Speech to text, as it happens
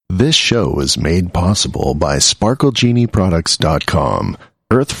This show is made possible by SparkleGenieProducts.com.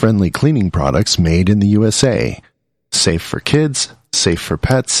 Earth-friendly cleaning products made in the USA. Safe for kids, safe for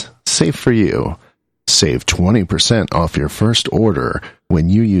pets, safe for you. Save 20% off your first order when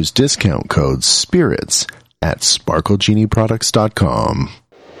you use discount code SPIRITS at SparkleGenieProducts.com.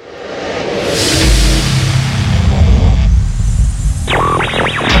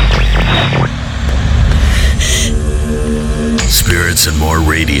 Spirits and More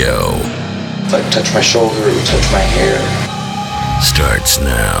Radio. If I touch my shoulder, it would touch my hair. Starts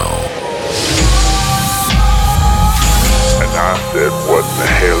now. And I said, what the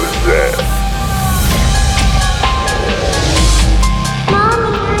hell is that?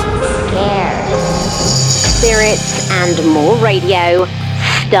 Spirits and More Radio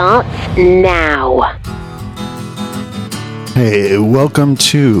starts now. Hey, welcome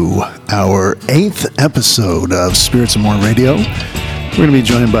to our 8th episode of Spirits and More Radio. We're going to be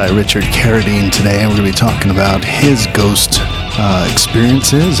joined by Richard Carradine today, and we're going to be talking about his ghost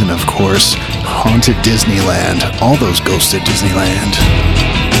experiences and, of course, haunted Disneyland. All those ghosts at Disneyland.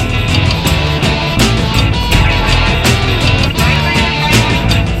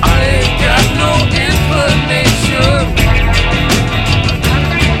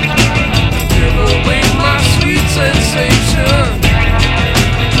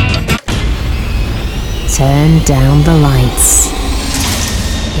 Turn down the lights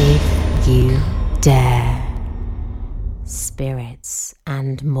if you dare. Spirits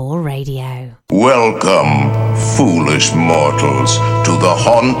and More Radio. Welcome, foolish mortals, to the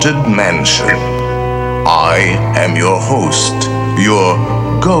Haunted Mansion. I am your host, your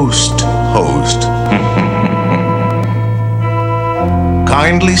ghost host.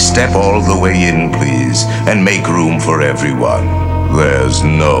 Kindly step all the way in, please, and make room for everyone. There's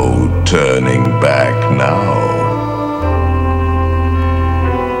no turning back now.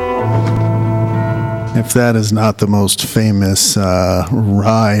 If that is not the most famous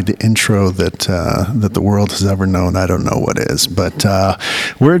ride intro that the world has ever known, I don't know what is. But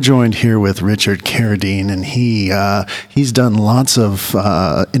we're joined here with Richard Carradine, and he's done lots of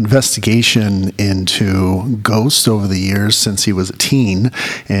investigation into ghosts over the years since he was a teen,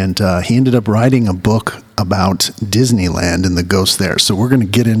 and he ended up writing a book about Disneyland and the ghosts there. So we're going to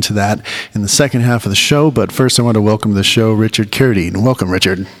get into that in the second half of the show. But first, I want to welcome to the show Richard Carradine. Welcome,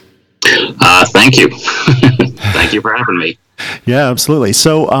 Richard. Thank you. Thank you for having me. Yeah, absolutely.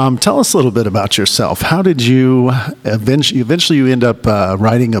 So tell us a little bit about yourself. How did you eventually you end up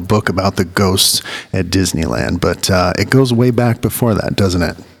writing a book about the ghosts at Disneyland, but it goes way back before that, doesn't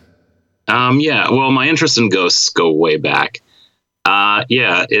it? Yeah, well, my interest in ghosts go way back.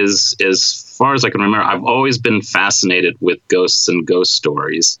 As far as I can remember, I've always been fascinated with ghosts and ghost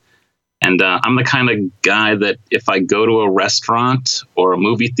stories. And I'm the kind of guy that if I go to a restaurant or a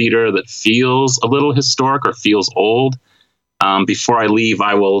movie theater that feels a little historic or feels old, before I leave,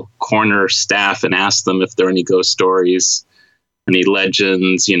 I will corner staff and ask them if there are any ghost stories, any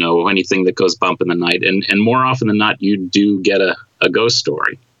legends, anything that goes bump in the night. And more often than not, you do get a ghost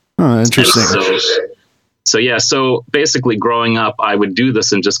story. Oh, interesting. So basically growing up, I would do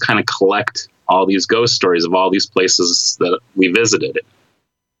this and just kind of collect all these ghost stories of all these places that we visited.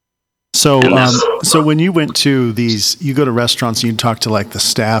 So when you went to these, you go to restaurants and you talk to like the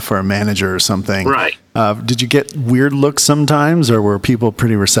staff or a manager or something. Right. Did you get weird looks sometimes, or were people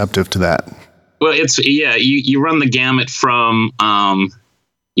pretty receptive to that? Well, you run the gamut from, how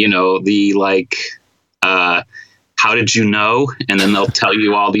did you know? And then they'll tell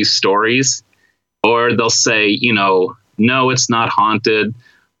you all these stories, or they'll say, no, it's not haunted.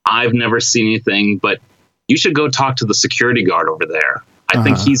 I've never seen anything, but you should go talk to the security guard over there. I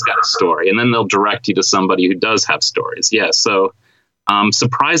think he's got a story. And then they'll direct you to somebody who does have stories. Yeah. So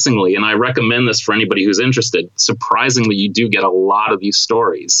surprisingly, and I recommend this for anybody who's interested, surprisingly, you do get a lot of these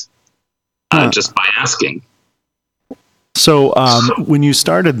stories just by asking. So when you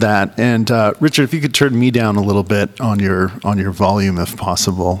started that, and Richard, if you could turn me down a little bit on your volume, if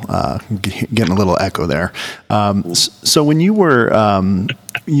possible, getting a little echo there. So when you were,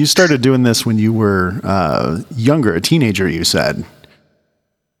 you started doing this when you were younger, a teenager, you said.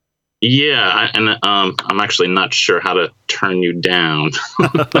 Yeah, and I'm actually not sure how to turn you down.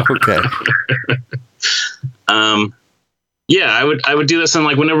 Okay. I would do this, and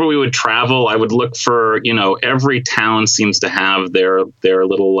like whenever we would travel, I would look for, every town seems to have their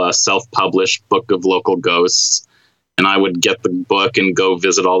little self-published book of local ghosts, and I would get the book and go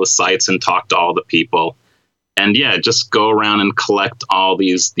visit all the sites and talk to all the people, and just go around and collect all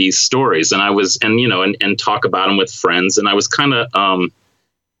these stories, and I was and talk about them with friends, and I was kind of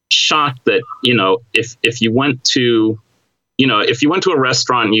shocked that if you went to if you went to a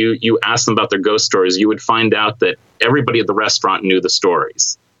restaurant and you asked them about their ghost stories, you would find out that everybody at the restaurant knew the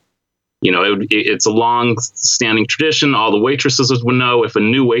stories. It's a long-standing tradition. All the waitresses would know. If a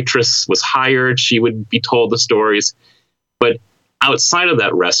new waitress was hired, she would be told the stories. But outside of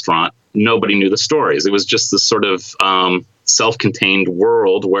that restaurant, nobody knew the stories. It was just this sort of self-contained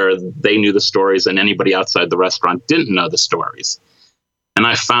world where they knew the stories and anybody outside the restaurant didn't know the stories. And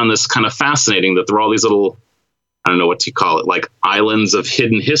I found this kind of fascinating that there were all these little, I don't know what you call it, like islands of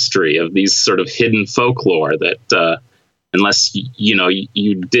hidden history, of these sort of hidden folklore that unless you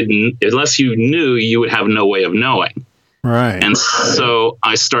knew, you would have no way of knowing. Right. And so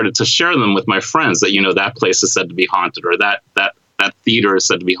I started to share them with my friends that, that place is said to be haunted, or that theater is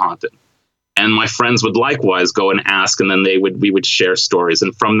said to be haunted. And my friends would likewise go and ask, and then we would share stories.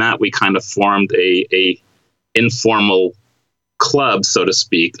 And from that, we kind of formed a informal club, so to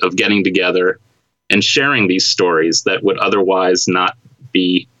speak, of getting together and sharing these stories that would otherwise not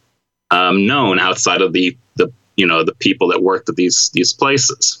be known outside of the people that worked at these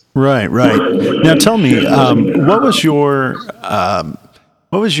places. Right. Now tell me, what was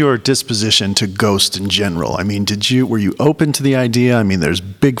your disposition to ghosts in general? I mean, were you open to the idea? I mean, there's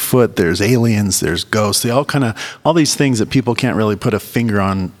Bigfoot, there's aliens, there's ghosts. They all these things that people can't really put a finger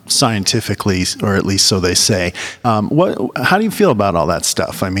on scientifically, or at least so they say. How do you feel about all that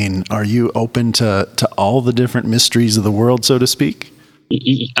stuff? I mean, are you open to all the different mysteries of the world, so to speak?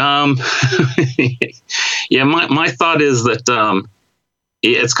 Yeah, my thought is that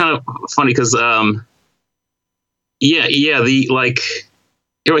it's kind of funny because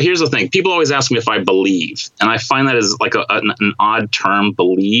here's the thing. People always ask me if I believe, and I find that is like an odd term,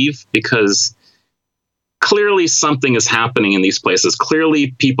 believe, because clearly something is happening in these places.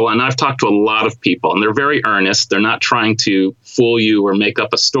 Clearly people, and I've talked to a lot of people, and they're very earnest. They're not trying to fool you or make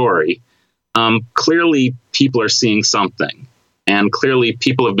up a story. Clearly people are seeing something. And clearly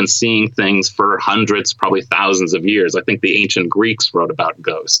people have been seeing things for hundreds, probably thousands of years. I think the ancient Greeks wrote about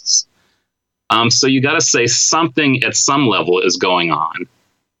ghosts. So you got to say something at some level is going on.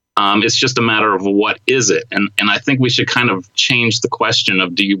 It's just a matter of what is it? And I think we should kind of change the question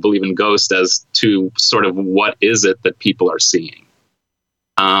of do you believe in ghosts as to sort of what is it that people are seeing?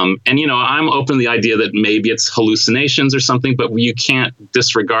 I'm open to the idea that maybe it's hallucinations or something, but you can't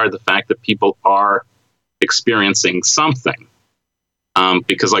disregard the fact that people are experiencing something.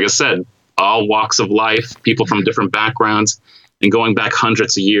 Because like I said, all walks of life, people from different backgrounds, and going back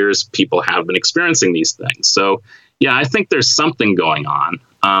hundreds of years, people have been experiencing these things. So, yeah, I think there's something going on.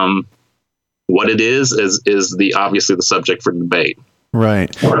 What it is obviously the subject for debate.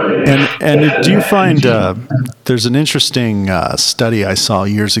 Right. And do you find there's an interesting study I saw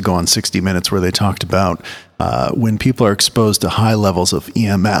years ago on 60 Minutes where they talked about when people are exposed to high levels of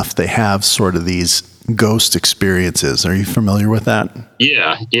EMF, they have sort of these ghost experiences. Are you familiar with that?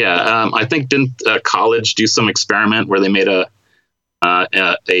 Yeah. I think didn't college do some experiment where they made a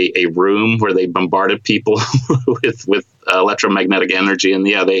room where they bombarded people with electromagnetic energy, and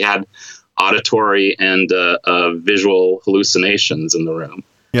they had auditory and visual hallucinations in the room.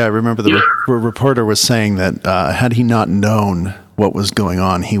 Yeah, I remember the reporter was saying that had he not known what was going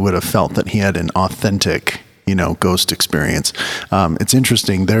on, he would have felt that he had an authentic ghost experience. It's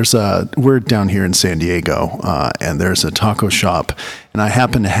interesting. We're down here in San Diego, and there's a taco shop, and I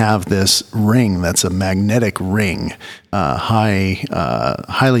happen to have this ring that's a magnetic ring,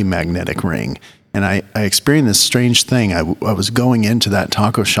 highly magnetic ring. And I experienced this strange thing. I was going into that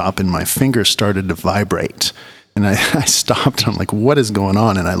taco shop, and my finger started to vibrate. And I stopped. I'm like, what is going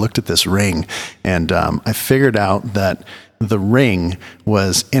on? And I looked at this ring, and I figured out that the ring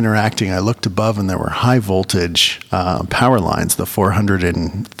was interacting. I looked above, and there were high voltage power lines, the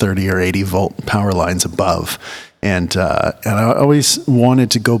 430 or 80 volt power lines above. And I always wanted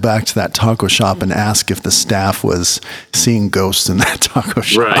to go back to that taco shop and ask if the staff was seeing ghosts in that taco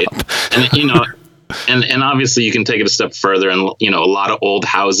shop. Right. And obviously you can take it a step further, and a lot of old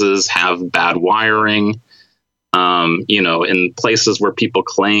houses have bad wiring. In places where people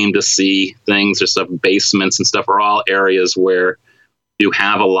claim to see things or stuff, basements and stuff are all areas where you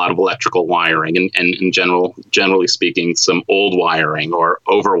have a lot of electrical wiring and in generally speaking, some old wiring or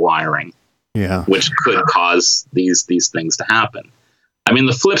overwiring, which could cause these things to happen. I mean,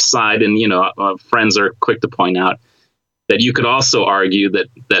 the flip side, and, friends are quick to point out that you could also argue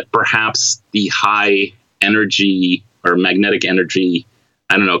that perhaps the high energy or magnetic energy,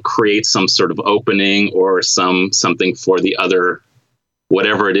 I don't know, create some sort of opening or something for the other,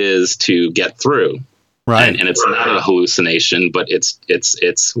 whatever it is, to get through. Right. And it's not a hallucination, but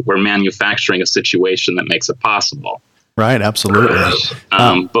it's we're manufacturing a situation that makes it possible. Right. Absolutely.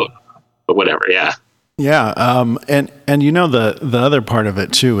 But whatever. Yeah. Yeah, and you know the other part of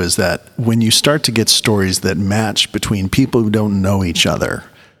it too is that when you start to get stories that match between people who don't know each other,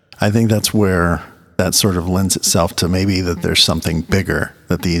 I think that's where that sort of lends itself to maybe that there's something bigger,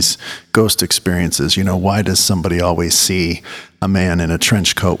 that these ghost experiences, you know, why does somebody always see a man in a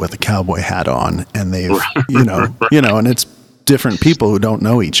trench coat with a cowboy hat on, and they've, and it's different people who don't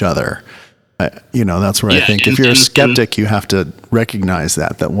know each other. That's where I think if you're a skeptic, you have to recognize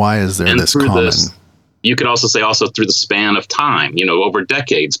that why is there this common... You could also say through the span of time, over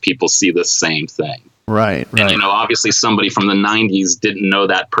decades, people see the same thing. Right. And, obviously somebody from the 90s didn't know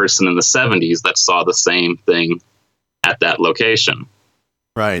that person in the 70s that saw the same thing at that location.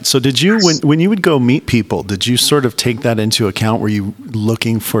 Right. So did you, when you would go meet people, did you sort of take that into account? Were you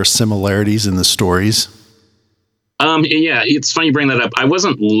looking for similarities in the stories? Yeah, it's funny you bring that up. I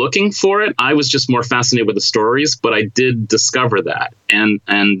wasn't looking for it. I was just more fascinated with the stories, but I did discover that. And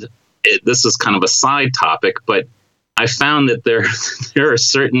this is kind of a side topic, but I found that there are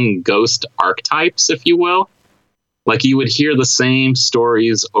certain ghost archetypes, if you will. Like you would hear the same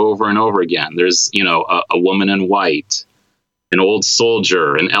stories over and over again. There's, a woman in white, an old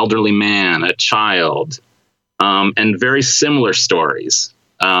soldier, an elderly man, a child, and very similar stories.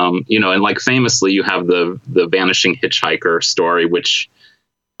 And like famously, you have the vanishing hitchhiker story, which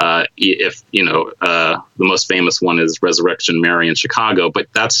the most famous one is Resurrection Mary in Chicago,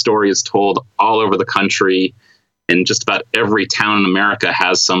 but that story is told all over the country, and just about every town in America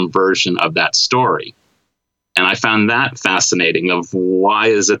has some version of that story. And I found that fascinating of why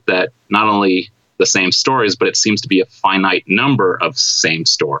is it that not only the same stories, but it seems to be a finite number of same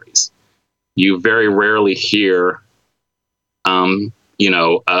stories. You very rarely hear,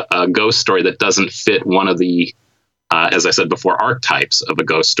 a ghost story that doesn't fit one of the, as I said before, archetypes of a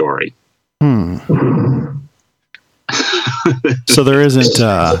ghost story. So there isn't,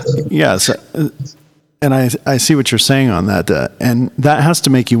 and I see what you're saying on that. And that has to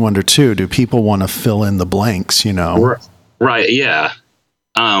make you wonder too, do people want to fill in the blanks, Right. Yeah.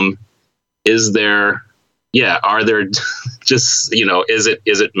 Are there just, is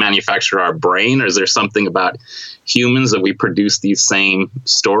it manufactured our brain, or is there something about humans that we produce these same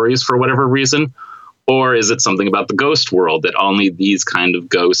stories for whatever reason? Or is it something about the ghost world that only these kind of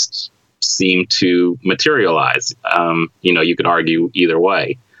ghosts seem to materialize? You could argue either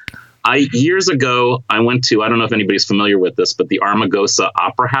way. Years ago, I went to, I don't know if anybody's familiar with this, but the Armagosa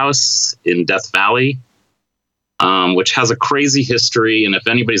Opera House in Death Valley, which has a crazy history. And if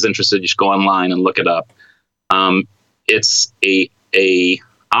anybody's interested, you should go online and look it up. It's a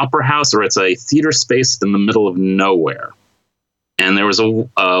opera house, or it's a theater space in the middle of nowhere. And there was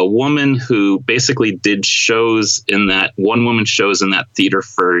a woman who basically did one-woman shows in that theater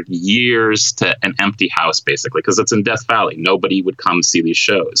for years to an empty house, basically, because it's in Death Valley. Nobody would come see these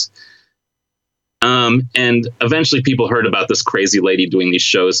shows. And eventually people heard about this crazy lady doing these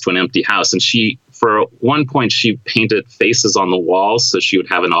shows to an empty house. And for one point, she painted faces on the walls so she would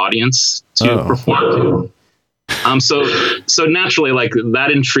have an audience to perform to. So naturally, like,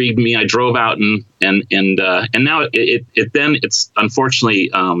 that intrigued me. I drove out and now it's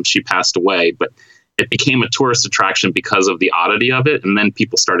unfortunately, she passed away, but it became a tourist attraction because of the oddity of it. And then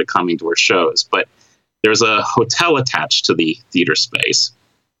people started coming to her shows, but there's a hotel attached to the theater space.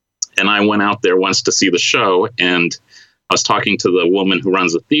 And I went out there once to see the show, and I was talking to the woman who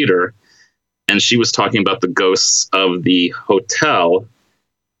runs the theater, and she was talking about the ghosts of the hotel.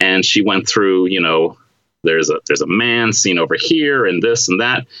 And she went through, there's a man seen over here and this and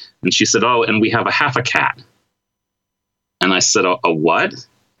that. And she said, oh, and we have a half a cat. And I said, a what?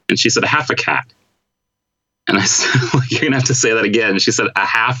 And she said, a half a cat. And I said, well, you're going to have to say that again. And she said, a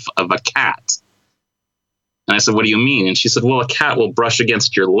half of a cat. And I said, what do you mean? And she said, well, a cat will brush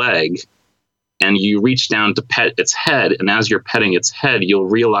against your leg, and you reach down to pet its head. And as you're petting its head, you'll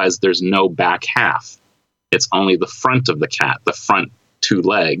realize there's no back half. It's only the front of the cat, the front two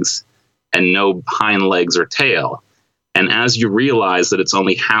legs, and no hind legs or tail. And as you realize that it's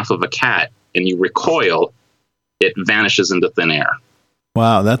only half of a cat and you recoil, it vanishes into thin air.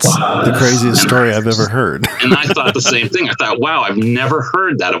 Wow, that's the craziest story I've ever heard. And I thought the same thing. I thought, wow, I've never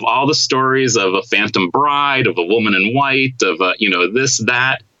heard that. Of all the stories of a phantom bride, of a woman in white, of this,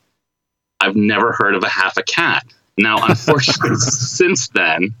 that, I've never heard of a half a cat. Now, unfortunately, since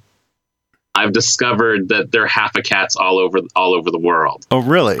then, I've discovered that there are half a cats all over the world. Oh,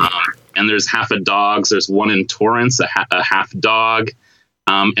 really? And there's half a dogs. There's one in Torrance, a half dog.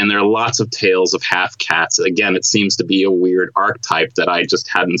 And there are lots of tales of half cats. Again, it seems to be a weird archetype that I just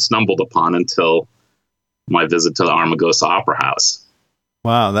hadn't stumbled upon until my visit to the Armagosa Opera House.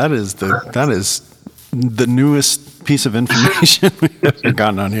 Wow, that is the newest piece of information we've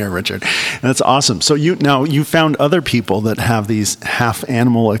gotten on here, Richard. That's awesome. So you found other people that have these half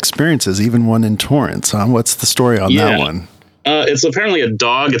animal experiences, even one in Torrance. Huh? What's the story on that one? It's apparently a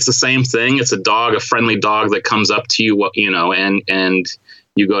dog. It's the same thing. It's a dog, a friendly dog that comes up to you, and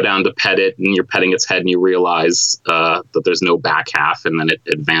you go down to pet it, and you're petting its head, and you realize that there's no back half, and then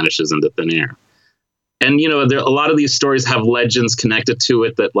it vanishes into thin air. And, a lot of these stories have legends connected to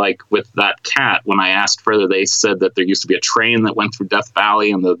it that, like with that cat, when I asked further, they said that there used to be a train that went through Death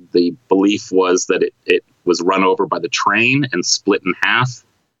Valley, and the belief was that it was run over by the train and split in half.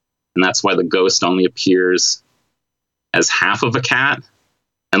 And that's why the ghost only appears as half of a cat.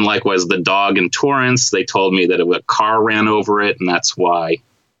 And likewise, the dog in Torrance, they told me that a car ran over it, and that's why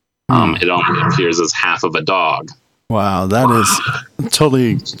it only appears as half of a dog. Wow, that is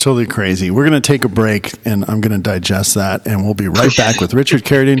totally crazy. We're going to take a break, and I'm going to digest that, and we'll be right back with Richard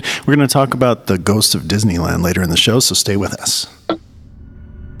Carradine. We're going to talk about the ghost of Disneyland later in the show, so stay with us.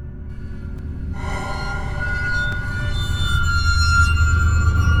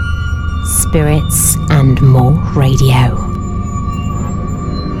 Spirits and More Radio.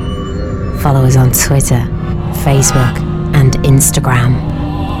 Follow us on Twitter, Facebook, and Instagram.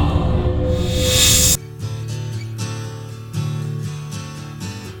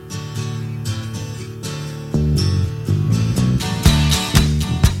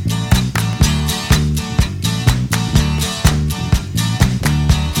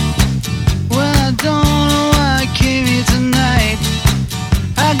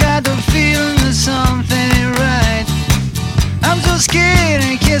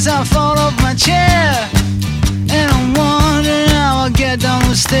 I fall off my chair, and I'm wondering how I'll get down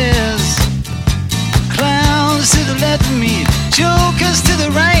the stairs. Clowns to the left of me, jokers to the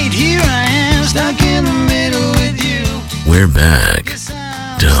right. Here I am, stuck in the middle with you. We're back.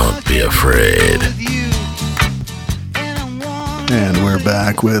 Don't be afraid. And we're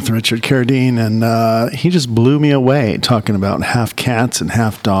back with Richard Carradine, and he just blew me away talking about half cats and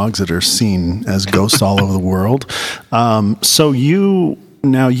half dogs that are seen as ghosts all over the world. So you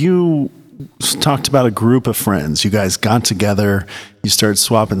talked about a group of friends. You guys got together, you started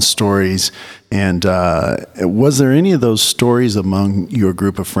swapping stories, and was there any of those stories among your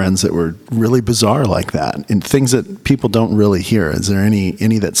group of friends that were really bizarre like that, and things that people don't really hear? Is there any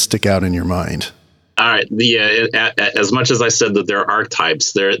that stick out in your mind? All right. As much as I said that there are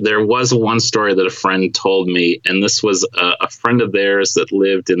archetypes, there was one story that a friend told me, and this was a friend of theirs that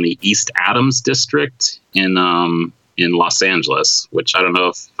lived in the East Adams district in Los Angeles, which I don't know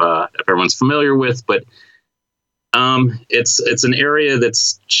if everyone's familiar with, but it's an area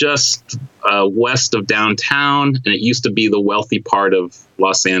that's just west of downtown, and it used to be the wealthy part of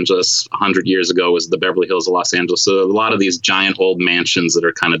Los Angeles. 100 years ago was the Beverly Hills of Los Angeles. So a lot of these giant old mansions that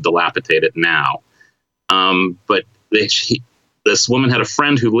are kind of dilapidated now. But this woman had a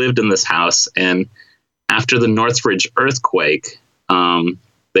friend who lived in this house, and after the Northridge earthquake,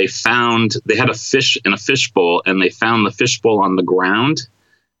 they had a fish in a fishbowl, and they found the fishbowl on the ground.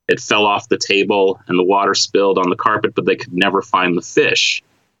 It fell off the table and the water spilled on the carpet, but they could never find the fish.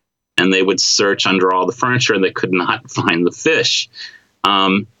 And they would search under all the furniture and they could not find the fish.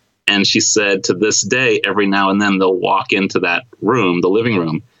 And she said to this day, every now and then they'll walk into that room, the living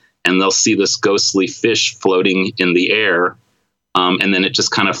room, and they'll see this ghostly fish floating in the air. And then it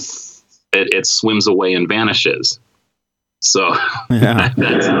just kind of, it swims away and vanishes. So yeah.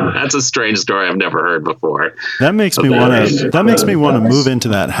 that's a strange story I've never heard before. That makes me want to move into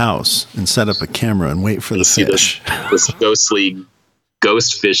that house and set up a camera and wait for the fish. This ghostly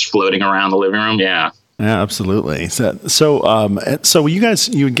ghost fish floating around the living room. Yeah. Yeah, absolutely. So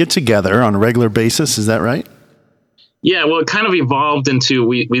you would get together on a regular basis. Is that right? Yeah. Well, it kind of evolved into,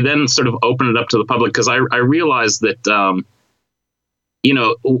 we then sort of opened it up to the public because I realized that,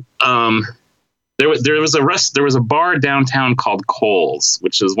 There was a bar downtown called Cole's,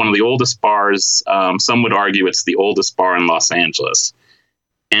 which is one of the oldest bars. Some would argue it's the oldest bar in Los Angeles.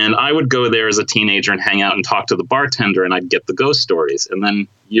 And I would go there as a teenager and hang out and talk to the bartender, and I'd get the ghost stories. And then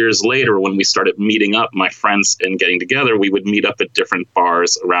years later, when we started meeting up, my friends, and getting together, we would meet up at different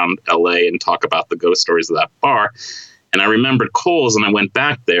bars around LA and talk about the ghost stories of that bar. And I remembered Cole's, and I went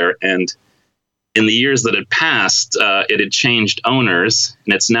back there, and in the years that had passed, it had changed owners,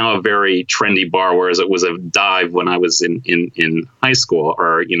 and it's now a very trendy bar, whereas it was a dive when I was in high school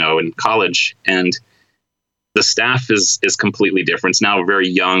or, in college. And the staff is completely different. It's now very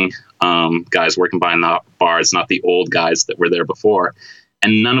young guys working behind the bar. It's not the old guys that were there before.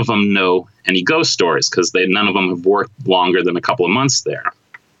 And none of them know any ghost stories because none of them have worked longer than a couple of months there.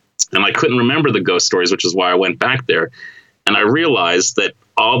 And I couldn't remember the ghost stories, which is why I went back there. And I realized that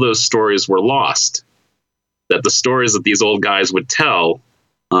all those stories were lost. that the stories that these old guys would tell,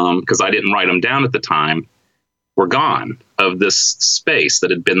 because I didn't write them down at the time, were gone, of this space that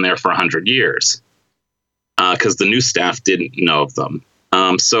had been there for 100 years, because the new staff didn't know of them.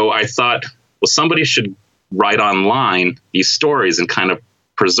 So I thought, well, somebody should write online these stories and kind of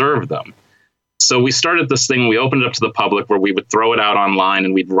preserve them. So we started this thing. We opened it up to the public where we would throw it out online,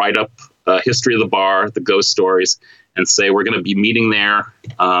 and we'd write up history of the bar, the ghost stories, and say, we're going to be meeting there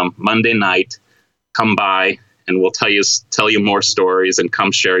Monday night. Come by, and we'll tell you more stories, and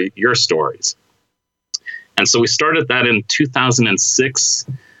come share your stories. And so we started that in 2006,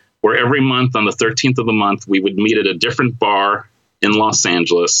 where every month on the 13th of the month, we would meet at a different bar in Los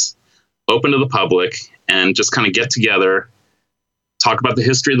Angeles, open to the public, and just kind of get together, talk about the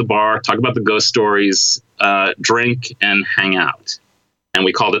history of the bar, talk about the ghost stories, drink, and hang out. And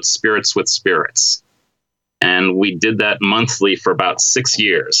we called it Spirits with Spirits. And we did that monthly for about 6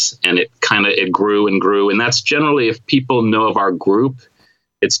 years, and it grew and grew. And that's generally, if people know of our group,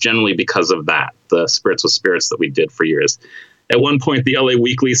 it's generally because of that, the Spirits with Spirits that we did for years. At one point, the LA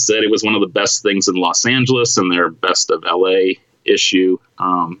Weekly said it was one of the best things in Los Angeles in their Best of LA issue.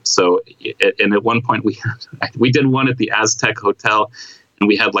 And at one point we did one at the Aztec Hotel, and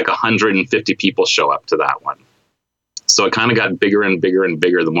we had like 150 people show up to that one. So it kind of got bigger and bigger and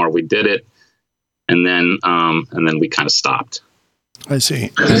bigger the more we did it. And then we kind of stopped. I see.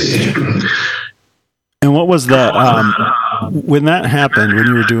 And what was when that happened, when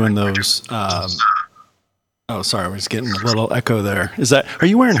you were doing those, oh, sorry, I was getting a little echo there. Are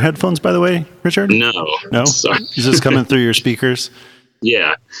you wearing headphones, by the way, Richard? No. Sorry. Is this coming through your speakers?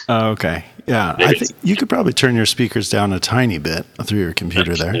 Yeah. Oh, okay. Yeah. I think you could probably turn your speakers down a tiny bit through your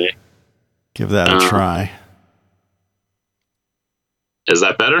computer there. Give that a try. Is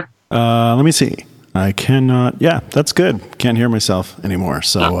that better? Let me see. I cannot. Yeah, that's good. Can't hear myself anymore.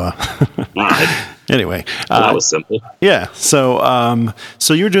 So, all right. Anyway, that was simple. Yeah. So,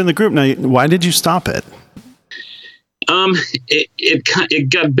 so you were doing the group. Now, why did you stop it? It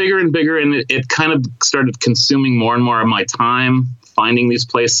got bigger and bigger, and it kind of started consuming more and more of my time, finding these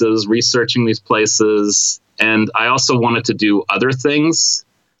places, researching these places. And I also wanted to do other things.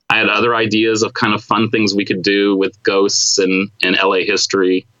 I had other ideas of kind of fun things we could do with ghosts and LA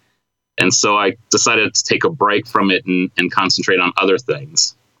history. And so I decided to take a break from it and concentrate on other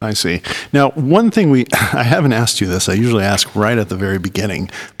things. I see. Now, one thing I haven't asked you this. I usually ask right at the very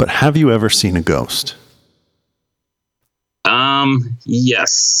beginning, but have you ever seen a ghost?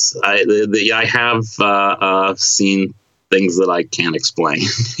 Yes. I have seen things that I can't explain.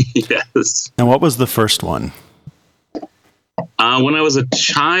 Yes. And what was the first one? When I was a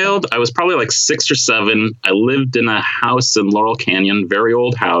child, I was probably like 6 or 7. I lived in a house in Laurel Canyon, very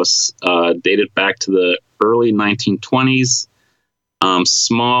old house, dated back to the early 1920s.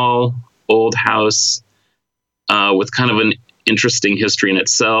 Small, old house with kind of an interesting history in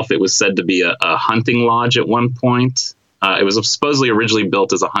itself. It was said to be a hunting lodge at one point. It was supposedly originally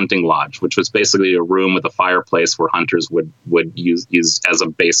built as a hunting lodge, which was basically a room with a fireplace where hunters would use as a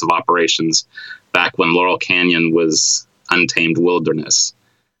base of operations back when Laurel Canyon was untamed wilderness.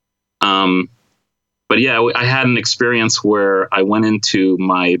 But yeah, I had an experience where I went into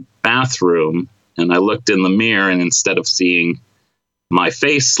my bathroom and I looked in the mirror, and instead of seeing my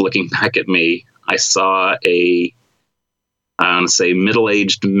face looking back at me, I saw I want to say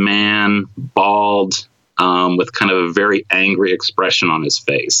middle-aged man, bald, with kind of a very angry expression on his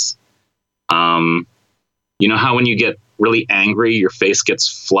face. You know how when you get really angry, your face gets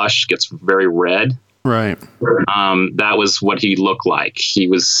flushed, gets very red? Right. That was what he looked like. He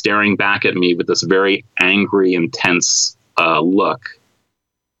was staring back at me with this very angry, intense look.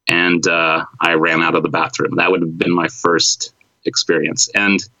 And I ran out of the bathroom. That would have been my first experience.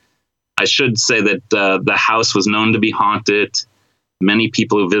 And I should say that the house was known to be haunted. Many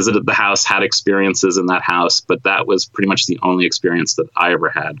people who visited the house had experiences in that house, but that was pretty much the only experience that I ever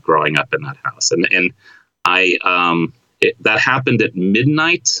had growing up in that house. And that happened at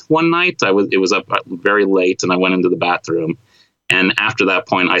midnight one night. It was up very late, and I went into the bathroom. And after that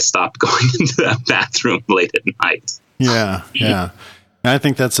point, I stopped going into that bathroom late at night. Yeah, yeah. I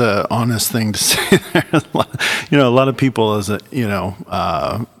think that's a honest thing to say. A lot of people,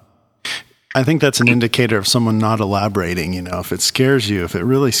 I think that's an indicator of someone not elaborating. If it scares you, if it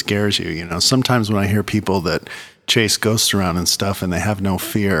really scares you, sometimes when I hear people that chase ghosts around and stuff and they have no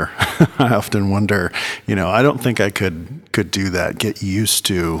fear, I often wonder, I don't think I could do that, get used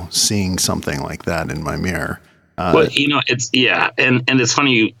to seeing something like that in my mirror. Well, it's, yeah. And it's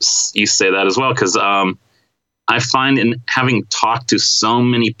funny you say that as well, because I find in having talked to so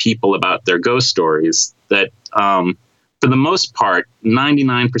many people about their ghost stories that for the most part,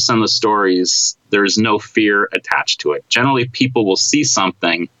 99% of the stories, there's no fear attached to it. Generally, people will see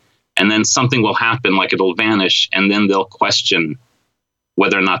something, and then something will happen, like it'll vanish, and then they'll question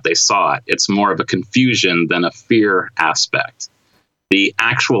whether or not they saw it. It's more of a confusion than a fear aspect. The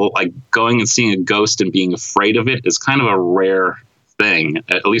actual, like, going and seeing a ghost and being afraid of it is kind of a rare thing,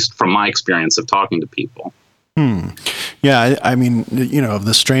 at least from my experience of talking to people. Yeah, I mean, of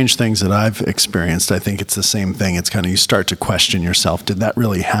the strange things that I've experienced, I think it's the same thing. It's kind of, you start to question yourself, did that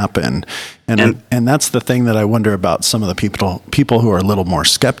really happen? And that's the thing that I wonder about some of the people who are a little more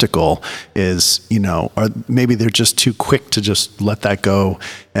skeptical is, or maybe they're just too quick to just let that go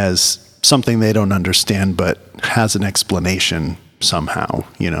as something they don't understand, but has an explanation somehow,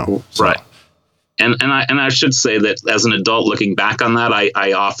 So. Right. And I should say that as an adult looking back on that,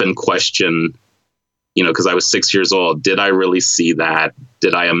 I often question, because I was 6 years old, did I really see that?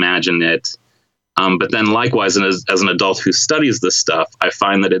 Did I imagine it? But then likewise, as an adult who studies this stuff, I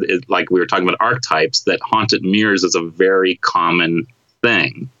find that it, like we were talking about archetypes, that haunted mirrors is a very common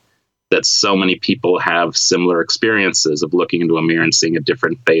thing, that so many people have similar experiences of looking into a mirror and seeing a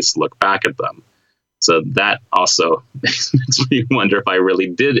different face look back at them. So that also makes me wonder if I really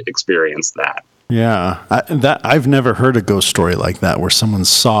did experience that. Yeah, I've never heard a ghost story like that where someone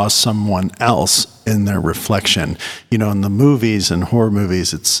saw someone else in their reflection. In the movies and horror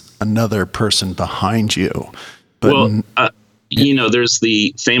movies, it's another person behind you. But there's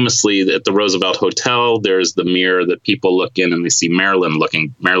the famously at the Roosevelt Hotel, there's the mirror that people look in and they see Marilyn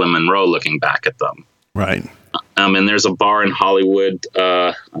Monroe looking back at them. Right. And there's a bar in Hollywood,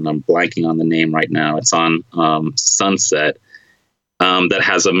 and I'm blanking on the name right now. It's on Sunset. That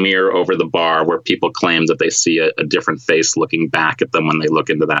has a mirror over the bar where people claim that they see a different face looking back at them when they look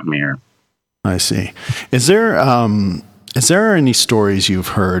into that mirror. I see. Is there any stories you've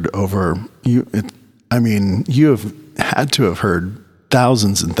heard over you? You have had to have heard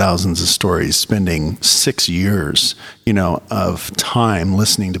thousands and thousands of stories, spending 6 years, of time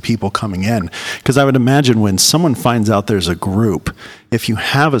listening to people coming in. Because I would imagine when someone finds out there's a group, if you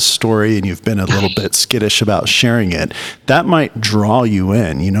have a story and you've been a little bit skittish about sharing it, that might draw you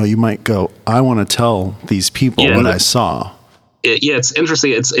in. You might go, I want to tell these people what I saw. It's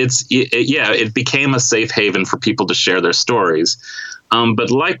interesting. It became a safe haven for people to share their stories.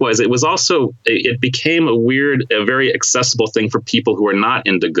 But likewise, it became a very accessible thing for people who are not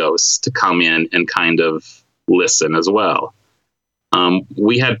into ghosts to come in and kind of listen as well.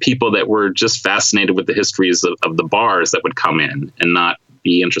 We had people that were just fascinated with the histories of the bars that would come in and not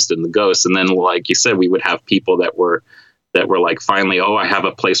be interested in the ghosts. And then, like you said, we would have people that were like, finally, I have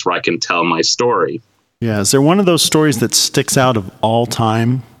a place where I can tell my story. Yeah. Is there one of those stories that sticks out of all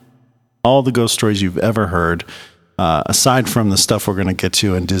time? All the ghost stories you've ever heard, aside from the stuff we're going to get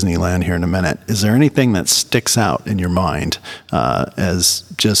to in Disneyland here in a minute, is there anything that sticks out in your mind as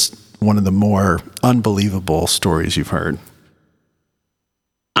just one of the more unbelievable stories you've heard?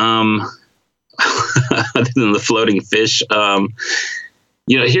 Other than the floating fish,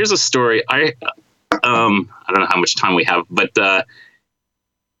 here's a story. I don't know how much time we have, but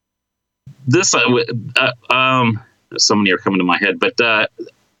this so many are coming to my head, but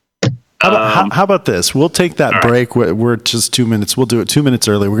how about this? We'll take that break. Right. We're just 2 minutes. We'll do it 2 minutes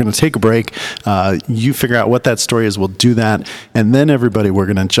early. We're going to take a break. You figure out what that story is. We'll do that. And then everybody, we're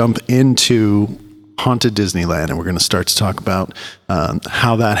going to jump into Haunted Disneyland, and we're going to start to talk about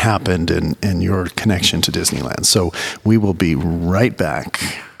how that happened and your connection to Disneyland. So we will be right back.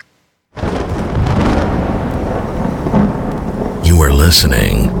 You are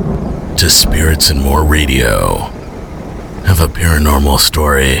listening to Spirits and More Radio. Have a paranormal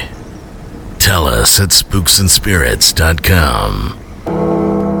story? Tell us at spooksandspirits.com.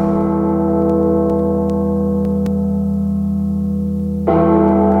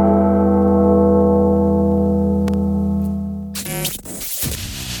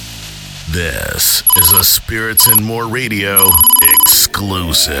 This is a Spirits and More Radio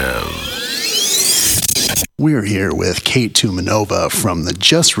exclusive. We're here with Kate Tumanova from the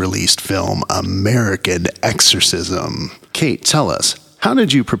just-released film American Exorcism. Kate, tell us, how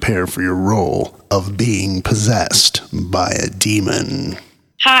did you prepare for your role of being possessed by a demon?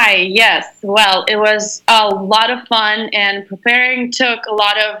 Hi, yes. Well, it was a lot of fun, and preparing took a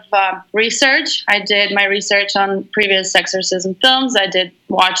lot of research. I did my research on previous exorcism films. I did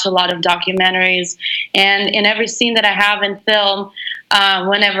watch a lot of documentaries, and in every scene that I have in film,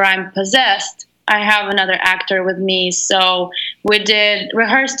 whenever I'm possessed, I have another actor with me. So we did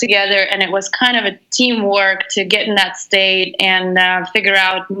rehearse together, and it was kind of a teamwork to get in that state and figure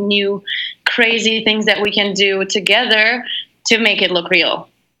out new crazy things that we can do together to make it look real.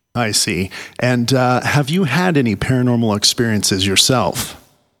 I see. And have you had any paranormal experiences yourself?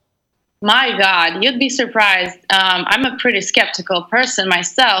 My God, you'd be surprised. I'm a pretty skeptical person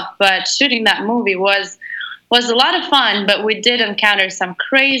myself, but shooting that movie was a lot of fun, but we did encounter some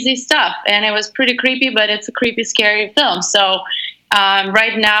crazy stuff, and it was pretty creepy, but it's a creepy, scary film. So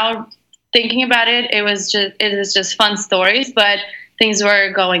right now, thinking about it, it is just fun stories, but things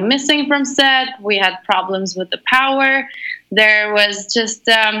were going missing from set. We had problems with the power. There was just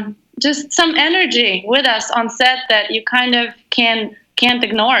some energy with us on set that you kind of can't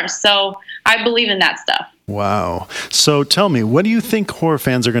ignore. So I believe in that stuff. Wow. So tell me, what do you think horror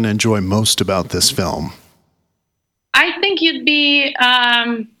fans are going to enjoy most about this film? I think you'd be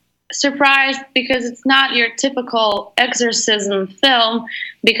surprised because it's not your typical exorcism film,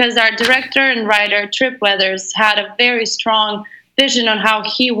 because our director and writer, Trip Weathers, had a very strong vision on how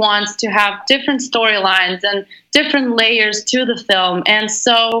he wants to have different storylines and different layers to the film. And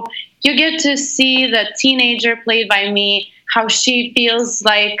so you get to see the teenager played by me, how she feels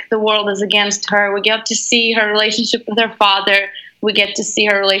like the world is against her. We get to see her relationship with her father. We get to see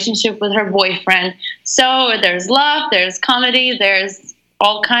her relationship with her boyfriend. So there's love, there's comedy, there's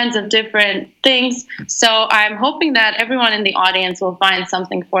all kinds of different things. So I'm hoping that everyone in the audience will find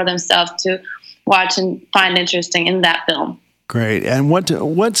something for themselves to watch and find interesting in that film. Great. And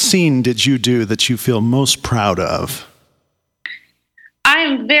what scene did you do that you feel most proud of? I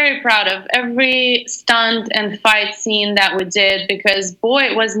am very proud of every stunt and fight scene that we did, because boy,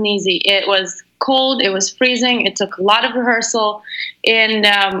 it wasn't easy. It was cold, it was freezing, it took a lot of rehearsal, and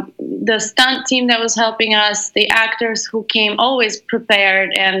the stunt team that was helping us, the actors who came always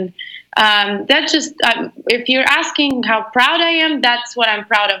prepared, and that just, if you're asking how proud I am, that's what I'm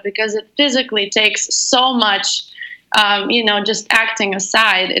proud of, because it physically takes so much, just acting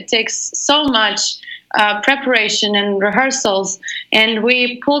aside, it takes so much preparation and rehearsals, and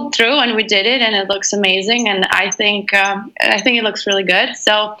we pulled through and we did it, and it looks amazing, and I think it looks really good.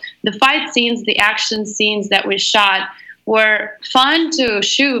 So the fight scenes, the action scenes that we shot were fun to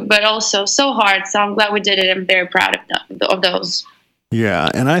shoot, but also so hard, so I'm glad we did it. I'm very proud of those. Yeah,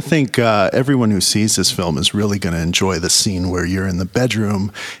 and I think everyone who sees this film is really going to enjoy the scene where you're in the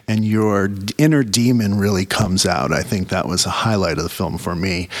bedroom and your inner demon really comes out. I think that was a highlight of the film for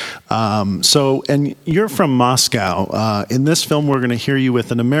me. And you're from Moscow. In this film, we're going to hear you with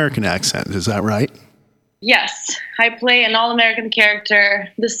an American accent. Is that right? Yes, I play an all-American character.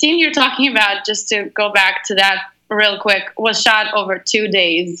 The scene you're talking about, just to go back to that real quick, was shot over 2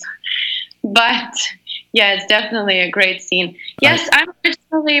 days. But yeah, it's definitely a great scene. Yes, I'm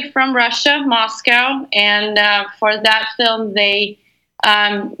originally from Russia, Moscow, and for that film, they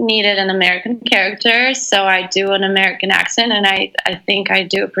needed an American character, so I do an American accent, and I think I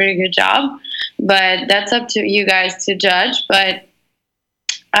do a pretty good job. But that's up to you guys to judge. But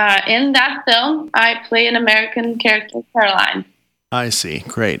in that film, I play an American character, Caroline. I see.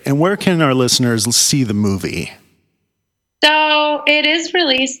 Great. And where can our listeners see the movie? So it is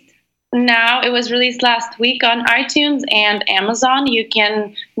released now. It was released last week on iTunes and Amazon. You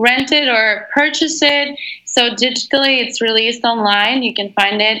can rent it or purchase it. So digitally, it's released online. You can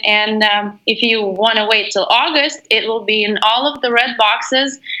find it. And if you want to wait till August, it will be in all of the red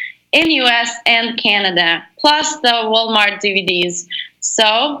boxes in US and Canada, plus the Walmart DVDs.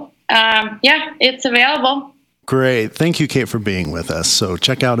 So, it's available. Great. Thank you, Kate, for being with us. So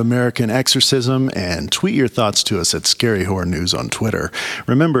check out American Exorcism and tweet your thoughts to us at Scary Horror News on Twitter.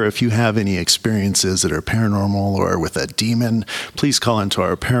 Remember, if you have any experiences that are paranormal or with a demon, please call into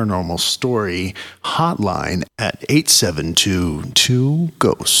our paranormal story hotline at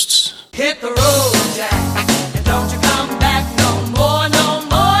 872-2-GHOSTS. Hit the road, Jack, and don't you come back no more, no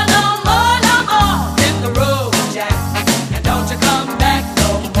more, no more, no more. Hit the road, Jack, and don't you come back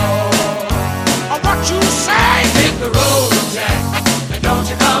no more. What you say? Hit the road, Jack, and don't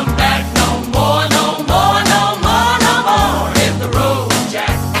you come back no more, no more, no more, no more. Hit the road, Jack,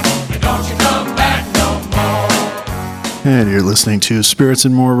 and don't you come back no more. And you're listening to Spirits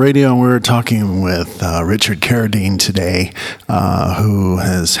and More Radio, and we're talking with Richard Carradine today, who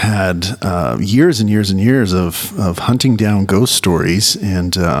has had years and years and years of hunting down ghost stories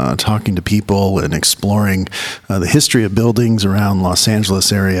and talking to people and exploring the history of buildings around Los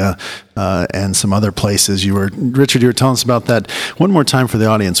Angeles area and some other places. Richard, you were telling us about that. One more time for the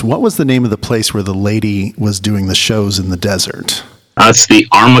audience. What was the name of the place where the lady was doing the shows in the desert? It's the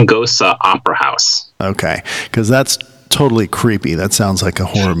Armagosa Opera House. Okay, because that's totally creepy. That sounds like a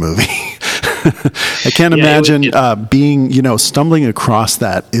horror movie. I can't imagine stumbling across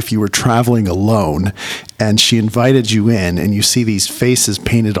that if you were traveling alone and she invited you in and you see these faces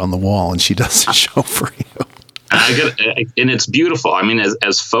painted on the wall and she does a show for you. And it's beautiful. I mean,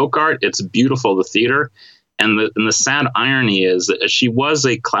 as folk art, it's beautiful, the theater. And the sad irony is that she was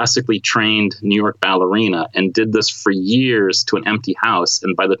a classically trained New York ballerina and did this for years to an empty house.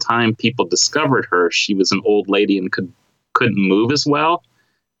 And by the time people discovered her, she was an old lady and couldn't move as well.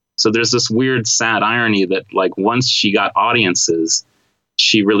 So there's this weird, sad irony that, like, once she got audiences,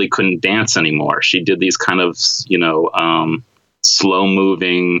 she really couldn't dance anymore. She did these kind of, slow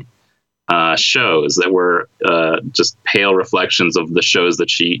moving shows that were just pale reflections of the shows that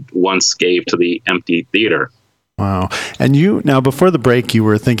she once gave to the empty theater. Wow. And now before the break, you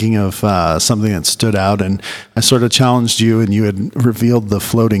were thinking of something that stood out, and I sort of challenged you, and you had revealed the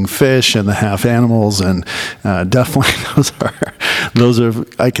floating fish and the half animals, and definitely those are,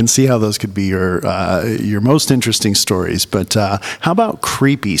 I can see how those could be your most interesting stories. But how about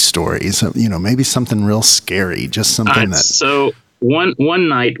creepy stories? Maybe something real scary, just something that. So one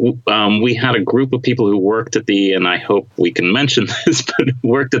night, we had a group of people who worked at and I hope we can mention this, but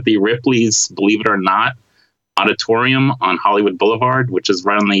worked at the Ripley's, believe it or not, auditorium on Hollywood Boulevard, which is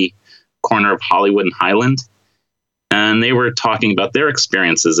right on the corner of Hollywood and Highland. And they were talking about their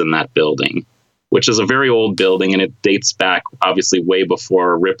experiences in that building, which is a very old building, and it dates back obviously way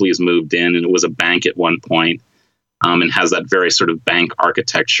before Ripley's moved in, and it was a bank at one point, and has that very sort of bank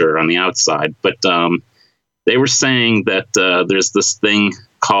architecture on the outside. But they were saying that there's this thing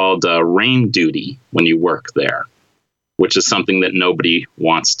called rain duty when you work there, which is something that nobody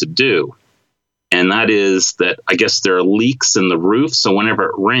wants to do. And that is that I guess there are leaks in the roof. So whenever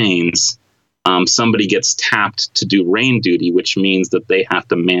it rains, somebody gets tapped to do rain duty, which means that they have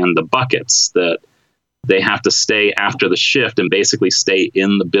to man the buckets, that they have to stay after the shift and basically stay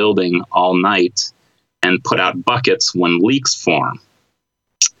in the building all night and put out buckets when leaks form.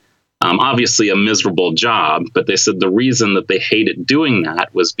 Obviously a miserable job, but they said the reason that they hated doing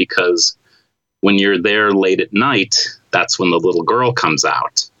that was because when you're there late at night, that's when the little girl comes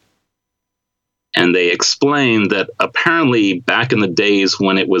out. And they explained that apparently back in the days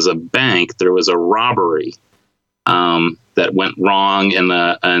when it was a bank, there was a robbery that went wrong,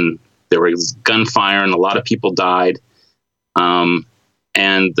 and there was gunfire, and a lot of people died. And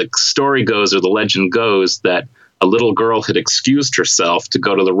the story goes, or the legend goes, that a little girl had excused herself to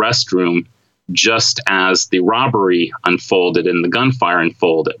go to the restroom just as the robbery unfolded and the gunfire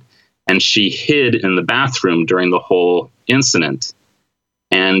unfolded. And she hid in the bathroom during the whole incident.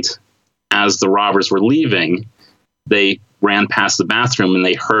 And as the robbers were leaving, they ran past the bathroom and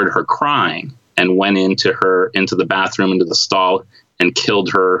they heard her crying and went into the bathroom, into the stall, and killed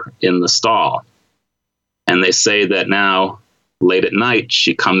her in the stall. And they say that now, late at night,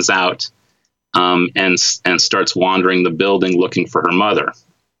 she comes out and starts wandering the building looking for her mother.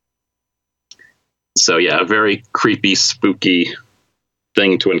 So yeah, a very creepy, spooky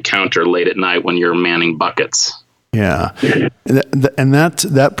thing to encounter late at night when you're manning buckets. Yeah. And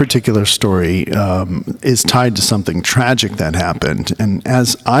that particular story is tied to something tragic that happened. And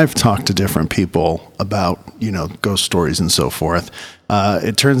as I've talked to different people about, ghost stories and so forth,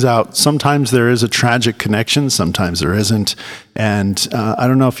 it turns out sometimes there is a tragic connection, sometimes there isn't. And I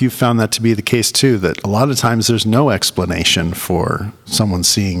don't know if you've found that to be the case too, that a lot of times there's no explanation for someone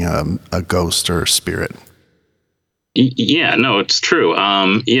seeing a ghost or a spirit. Yeah, no, it's true.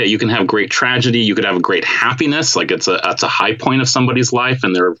 You can have great tragedy. You could have a great happiness. Like it's a high point of somebody's life,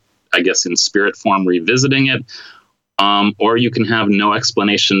 and they're, I guess, in spirit form revisiting it. Or you can have no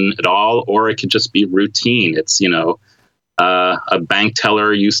explanation at all, or it could just be routine. It's, a bank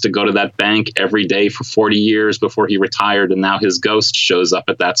teller used to go to that bank every day for 40 years before he retired, and now his ghost shows up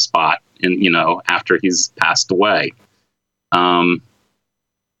at that spot, and after he's passed away.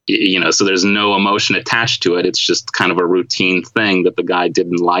 So there's no emotion attached to it. It's just kind of a routine thing that the guy did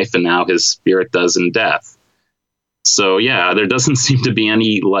in life, and now his spirit does in death. So yeah, there doesn't seem to be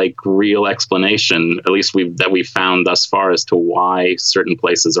any real explanation, at least we've found thus far, as to why certain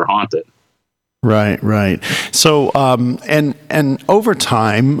places are haunted. Right. So, and over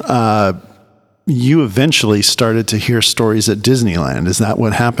time, you eventually started to hear stories at Disneyland. Is that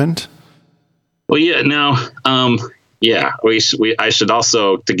what happened? Well, yeah, no. I should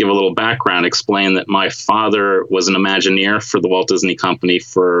also, to give a little background, explain that my father was an Imagineer for the Walt Disney Company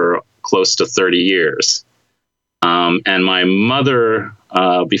for close to 30 years. And my mother,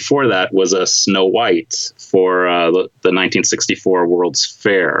 before that, was a Snow White for the 1964 World's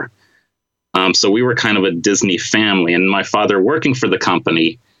Fair. So we were kind of a Disney family. And my father, working for the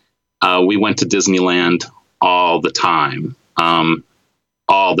company, we went to Disneyland all the time. And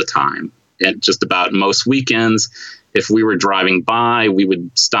just about most weekends, if we were driving by, we would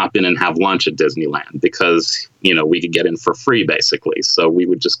stop in and have lunch at Disneyland because, we could get in for free, basically. So we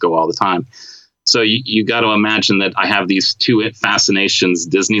would just go all the time. So you got to imagine that I have these two fascinations,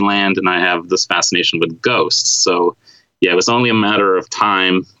 Disneyland, and I have this fascination with ghosts. So yeah, it was only a matter of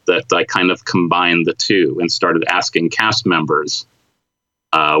time that I kind of combined the two and started asking cast members,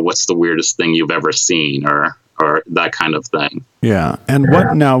 what's the weirdest thing you've ever seen, or that kind of thing. Yeah. And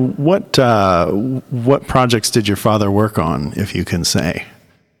what projects did your father work on, if you can say,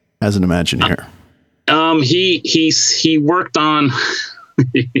 as an Imagineer? He worked on,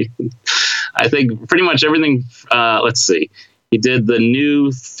 I think, pretty much everything. Let's see. He did the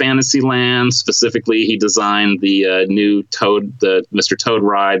new Fantasyland. Specifically, he designed the new the Mr. Toad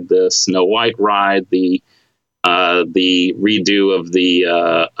ride, the Snow White ride, the redo of the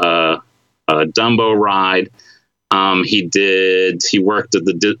Dumbo ride. He worked at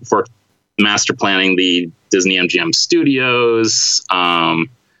for master planning the Disney MGM Studios,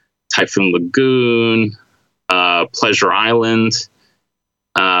 Typhoon Lagoon, Pleasure Island,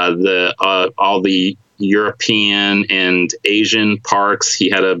 all the European and Asian parks he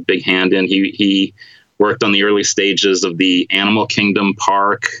had a big hand in. He worked on the early stages of the Animal Kingdom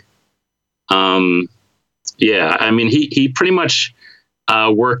park. Yeah, I mean, he pretty much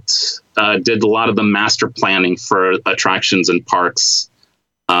did a lot of the master planning for attractions and parks,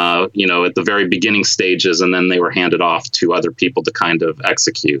 at the very beginning stages, and then they were handed off to other people to kind of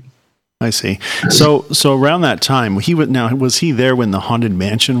execute. I see. So around that time, was he there when the Haunted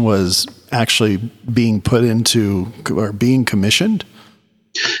Mansion was actually being put into or being commissioned?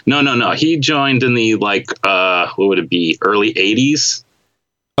 No. He joined in the what would it be, early 80s.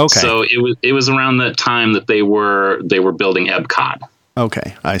 Okay. So it was around that time that they were building Epcot.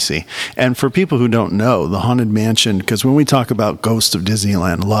 Okay, I see. And for people who don't know, the Haunted Mansion, because when we talk about Ghosts of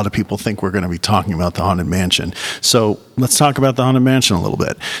Disneyland, a lot of people think we're going to be talking about the Haunted Mansion. So let's talk about the Haunted Mansion a little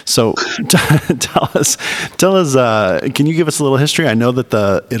bit. So tell us, can you give us a little history? I know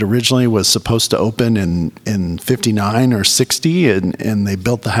that it originally was supposed to open in 59 or 60, and they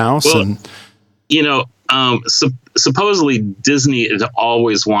built the house. Well, supposedly Disney had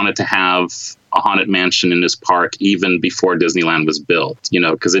always wanted to have a Haunted Mansion in this park even before Disneyland was built,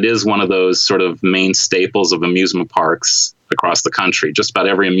 because it is one of those sort of main staples of amusement parks across the country. Just about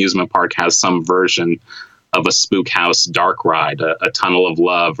every amusement park has some version of a spook house dark ride, a tunnel of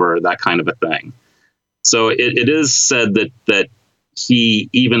love, or that kind of a thing. So it is said that he,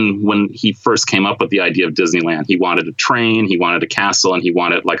 even when he first came up with the idea of Disneyland, he wanted a train, he wanted a castle, and he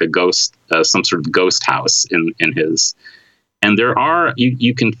wanted like a ghost, some sort of ghost house in his. And there are,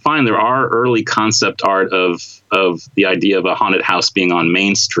 you can find, there are early concept art of the idea of a haunted house being on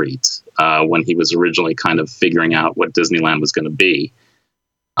Main Street when he was originally kind of figuring out what Disneyland was going to be.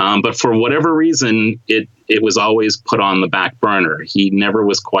 But for whatever reason, it was always put on the back burner. He never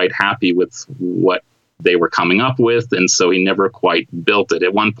was quite happy with what they were coming up with, and so he never quite built it.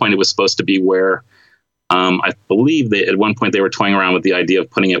 At one point, it was supposed to be where, I believe at one point they were toying around with the idea of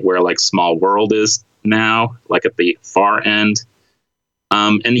putting it where like Small World is now, like at the far end.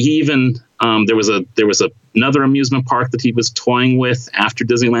 And he even there was another amusement park that he was toying with after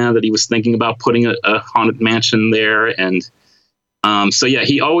Disneyland that he was thinking about putting a Haunted Mansion there. And so yeah,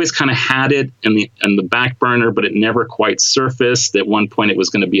 he always kind of had it in the back burner, but it never quite surfaced. At one point, it was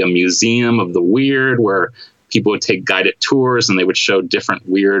going to be a museum of the weird, where people would take guided tours and they would show different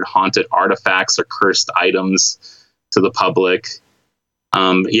weird haunted artifacts or cursed items to the public.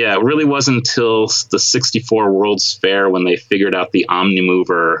 Yeah, it really wasn't until the 64 World's Fair when they figured out the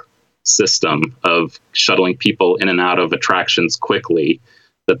Omnimover system of shuttling people in and out of attractions quickly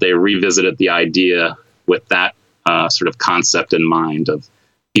that they revisited the idea with that sort of concept in mind of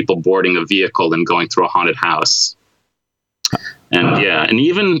people boarding a vehicle and going through a haunted house. And yeah, and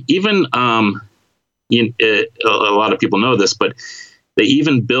even a lot of people know this, but they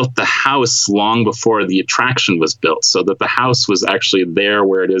even built the house long before the attraction was built, so that the house was actually there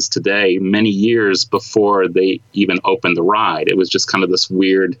where it is today many years before they even opened the ride. It was just kind of this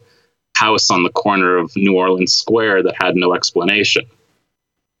weird house on the corner of New Orleans Square that had no explanation.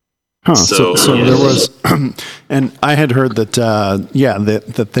 Huh, so there was, and I had heard that,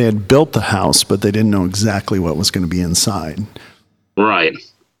 that they had built the house, but they didn't know exactly what was going to be inside. Right.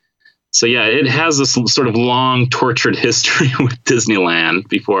 So yeah, it has this sort of long, tortured history with Disneyland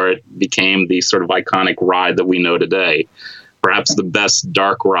before it became the sort of iconic ride that we know today. Perhaps the best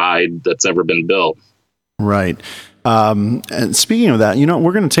dark ride that's ever been built. Right. And speaking of that,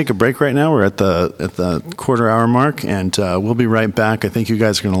 we're going to take a break right now. We're at the quarter hour mark, and we'll be right back. I think you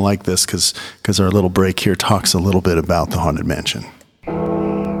guys are going to like this because our little break here talks a little bit about the Haunted Mansion.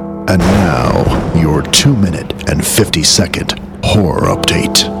 And now, your 2-minute and 50-second horror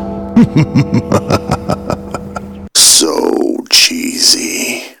update. So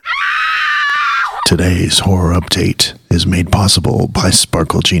cheesy. Today's horror update is made possible by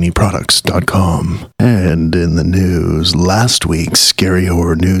SparkleGenieProducts.com. And in the news, last week,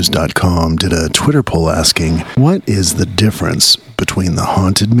 ScaryHorrorNews.com did a Twitter poll asking, what is the difference between the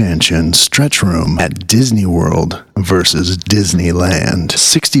Haunted Mansion stretch room at Disney World versus Disneyland?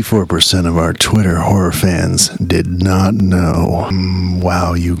 64% of our Twitter horror fans did not know.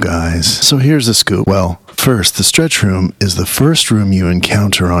 Wow, you guys. So here's the scoop. Well, first, the stretch room is the first room you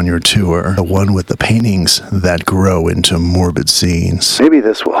encounter on your tour, the one with the paintings that grow into morbid scenes. Maybe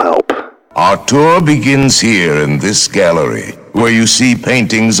this will help. Our tour begins here in this gallery, where you see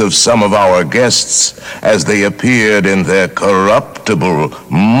paintings of some of our guests as they appeared in their corruptible,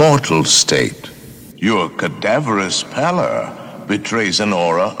 mortal state. Your cadaverous pallor betrays an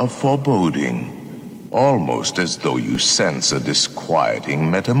aura of foreboding, almost as though you sense a disquieting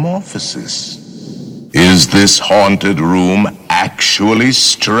metamorphosis. Is this haunted room actually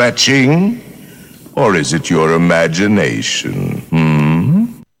stretching? Or is it your imagination?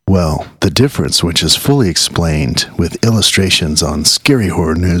 Well, the difference, which is fully explained with illustrations on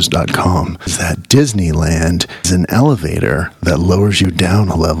ScaryHorrorNews.com, is that Disneyland is an elevator that lowers you down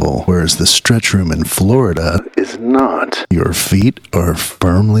a level, whereas the stretch room in Florida is not. Your feet are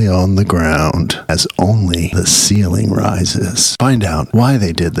firmly on the ground, as only the ceiling rises. Find out why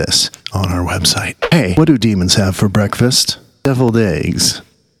they did this on our website. Hey, what do demons have for breakfast? Deviled eggs.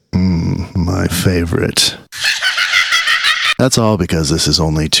 My favorite. That's all because this is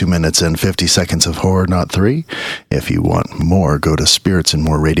only 2 minutes and 50 seconds of horror, not 3. If you want more, go to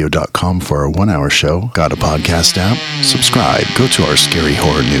spiritsandmoreradio.com for our 1-hour show. Got a podcast app? Subscribe. Go to our Scary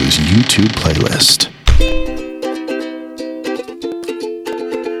Horror News YouTube playlist.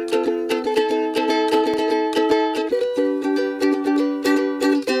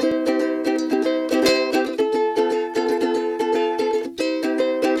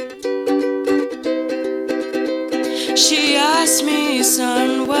 She asked me,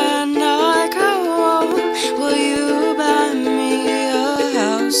 son, when I go home, will you buy me a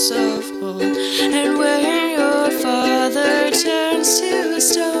house of gold? And when your father turns to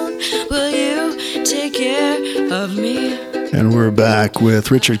stone, will you take care of me? And we're back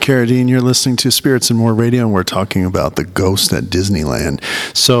with Richard Carradine. You're listening to Spirits and More Radio, and we're talking about the ghost at Disneyland.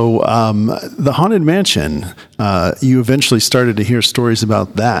 So the Haunted Mansion, you eventually started to hear stories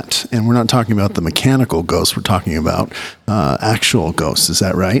about that. And we're not talking about the mechanical ghosts. We're talking about actual ghosts. Is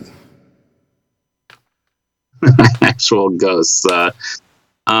that right? Actual ghosts. Yeah,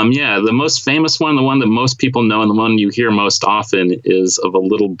 the most famous one, the one that most people know, and the one you hear most often is of a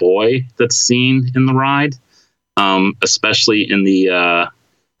little boy that's seen in the ride. Especially in the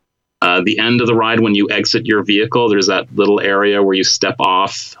end of the ride when you exit your vehicle, there's that little area where you step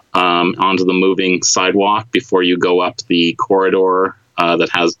off onto the moving sidewalk before you go up the corridor that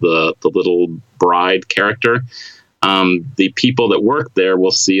has the little bride character. The people that work there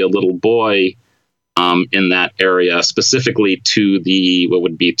will see a little boy in that area, specifically to the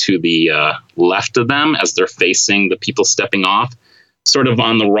left of them as they're facing the people stepping off. Sort of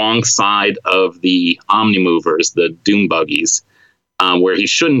on the wrong side of the omnimovers, the doom buggies, where he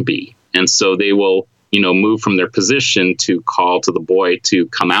shouldn't be. And so they will, move from their position to call to the boy to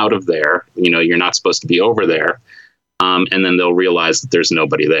come out of there. You're not supposed to be over there. And then they'll realize that there's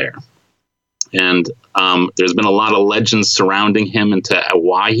nobody there. And there's been a lot of legends surrounding him into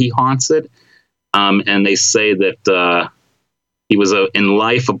why he haunts it. And they say that he was in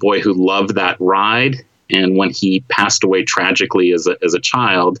life a boy who loved that ride. And when he passed away tragically as a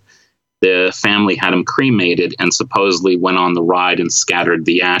child, the family had him cremated and supposedly went on the ride and scattered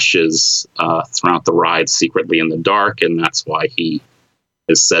the ashes throughout the ride secretly in the dark. And that's why he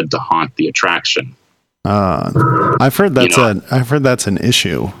is said to haunt the attraction. I've heard that's an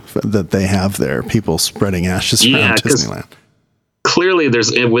issue that they have there. People spreading ashes around Disneyland. Clearly,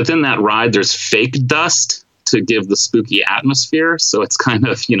 within that ride, there's fake dust to give the spooky atmosphere. So it's kind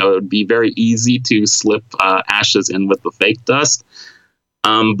of, it'd be very easy to slip ashes in with the fake dust.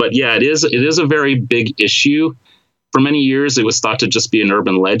 But yeah, it is a very big issue. For many years, it was thought to just be an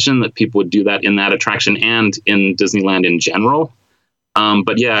urban legend that people would do that in that attraction and in Disneyland in general.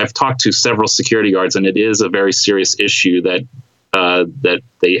 But yeah, I've talked to several security guards, and it is a very serious issue that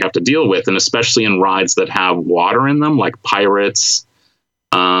they have to deal with, and especially in rides that have water in them, like Pirates,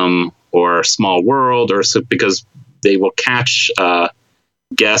 or Small World, because they will catch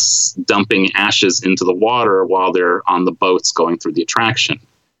guests dumping ashes into the water while they're on the boats going through the attraction.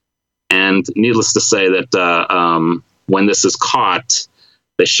 And needless to say that when this is caught,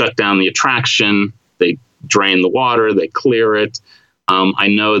 they shut down the attraction, they drain the water, they clear it. I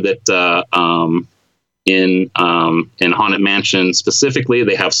know that in Haunted Mansion specifically,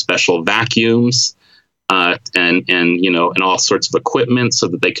 they have special vacuums and all sorts of equipment so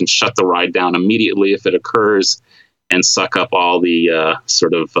that they can shut the ride down immediately if it occurs, and suck up all the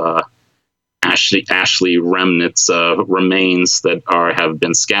Ashley remnants, remains that have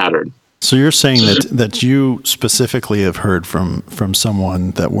been scattered. So you're saying that you specifically have heard from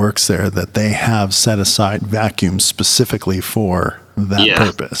someone that works there that they have set aside vacuums specifically for that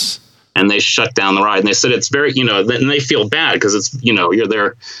purpose. And they shut down the ride. And they said it's very, then they feel bad because it's,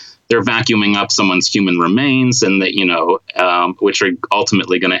 they're vacuuming up someone's human remains, and that, which are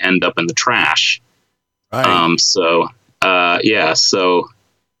ultimately going to end up in the trash. Right. So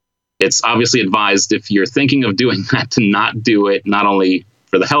it's obviously advised, if you're thinking of doing that, to not do it, not only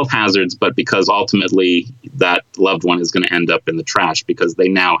for the health hazards, but because ultimately that loved one is going to end up in the trash, because they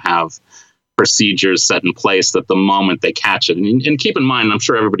now have procedures set in place that the moment they catch it, and keep in mind, I'm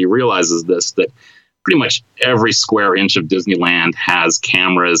sure everybody realizes this, that pretty much every square inch of Disneyland has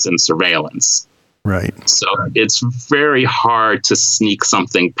cameras and surveillance. Right. So it's very hard to sneak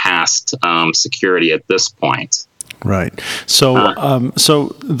something past security at this point. Right. So,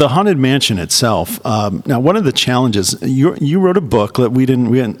 so the Haunted Mansion itself. Now, one of the challenges, you wrote a book that we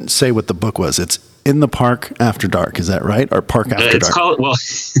didn't say what the book was. It's In the Park After Dark. Is that right? Or Park After Dark?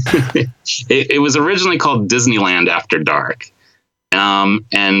 It was originally called Disneyland After Dark,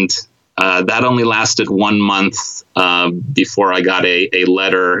 and that only lasted 1 month before I got a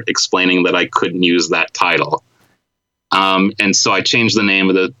letter explaining that I couldn't use that title, and so I changed the name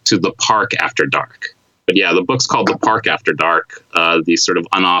to The Park After Dark. But yeah, the book's called The Park After Dark, the sort of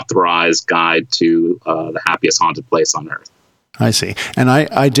unauthorized guide to the happiest haunted place on Earth. I see. And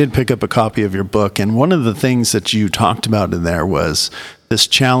I did pick up a copy of your book, and one of the things that you talked about in there was this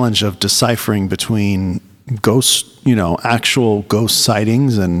challenge of deciphering between ghosts, actual ghost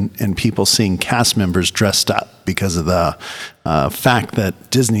sightings and people seeing cast members dressed up, because of the fact that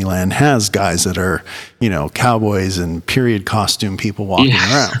Disneyland has guys that are, cowboys and period costume people walking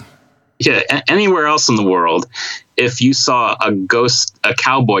around. Yeah, anywhere else in the world, if you saw a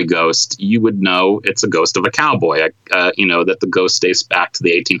cowboy ghost, you would know it's a ghost of a cowboy, that the ghost dates back to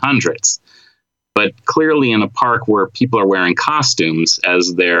the 1800s. But clearly in a park where people are wearing costumes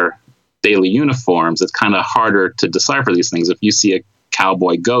as their daily uniforms, it's kind of harder to decipher these things. If you see a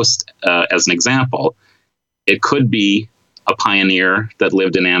cowboy ghost, as an example, it could be a pioneer that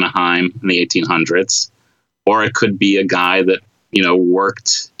lived in Anaheim in the 1800s, or it could be a guy that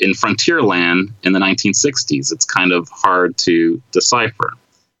worked in Frontierland in the 1960s. It's kind of hard to decipher.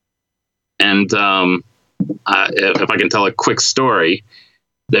 And if I can tell a quick story,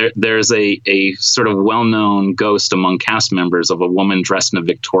 there's a sort of well-known ghost among cast members of a woman dressed in a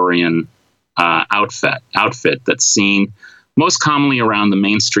Victorian outfit that's seen most commonly around the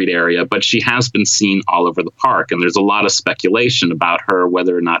Main Street area, but she has been seen all over the park. And there's a lot of speculation about her,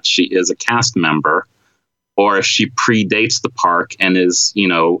 whether or not she is a cast member, or if she predates the park and is,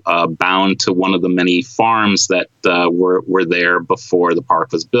 bound to one of the many farms that were there before the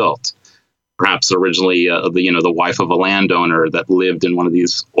park was built. Perhaps originally the wife of a landowner that lived in one of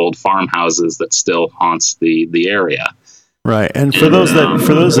these old farmhouses that still haunts the area. Right, and for those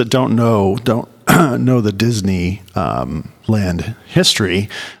that don't know the Disney land history,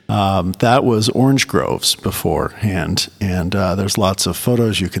 that was orange groves beforehand, and there's lots of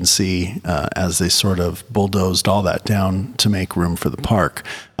photos you can see as they sort of bulldozed all that down to make room for the park.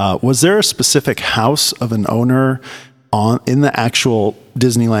 Was there a specific house of an owner in the actual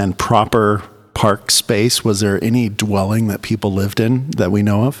Disneyland proper park space? Was there any dwelling that people lived in that we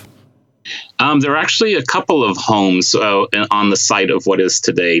know of? There are actually a couple of homes on the site of what is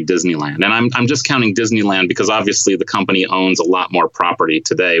today Disneyland. And I'm just counting Disneyland because obviously the company owns a lot more property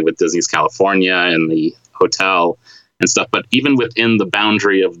today with Disney's California and the hotel and stuff. But even within the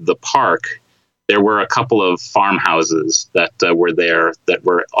boundary of the park, there were a couple of farmhouses that were there that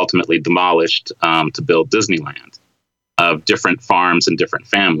were ultimately demolished to build Disneyland, of different farms and different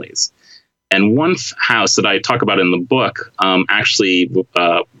families. And one house that I talk about in the book actually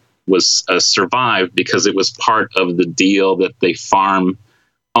was survived because it was part of the deal that the farm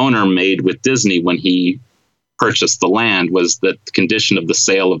owner made with Disney when he purchased the land. Was that the condition of the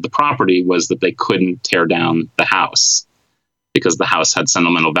sale of the property was that they couldn't tear down the house because the house had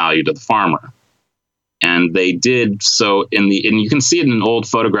sentimental value to the farmer. And they did so and you can see it in old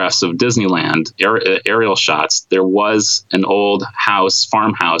photographs of Disneyland, aerial shots. There was an old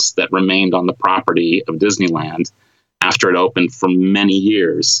farmhouse that remained on the property of Disneyland after it opened for many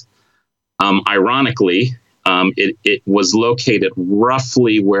years. Ironically, it was located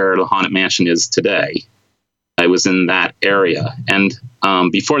roughly where the Haunted Mansion is today. It was in that area. And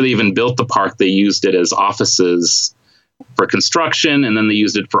before they even built the park, they used it as offices for construction, and then they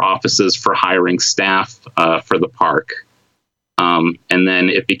used it for offices for hiring staff for the park. And then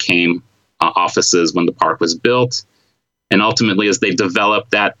it became offices when the park was built. And ultimately, as they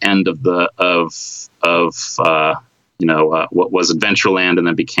developed that end of what was Adventureland and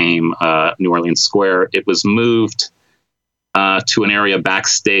then became New Orleans Square, it was moved to an area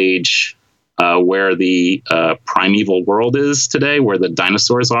backstage where the primeval world is today, where the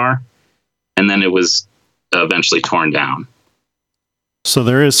dinosaurs are. And then it was eventually torn down. So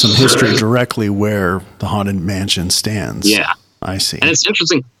there is some history directly where the Haunted Mansion stands. Yeah. I see. And it's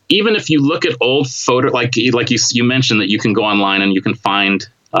interesting, even if you look at old photo, like you mentioned that you can go online and you can find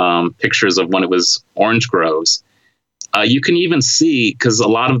pictures of when it was orange groves. You can even see, because a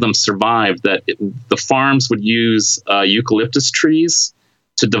lot of them survived, that the farms would use eucalyptus trees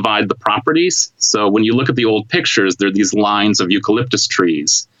to divide the properties. So when you look at the old pictures, there are these lines of eucalyptus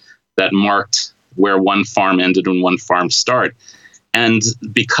trees that marked where one farm ended and one farm started. And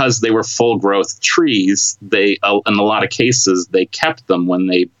because they were full growth trees, they, in a lot of cases, they kept them when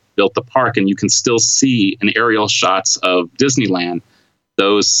they built the park. And you can still see in aerial shots of Disneyland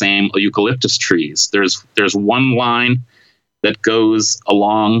those same eucalyptus trees. There's one line that goes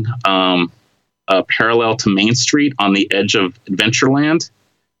along parallel to Main Street on the edge of Adventureland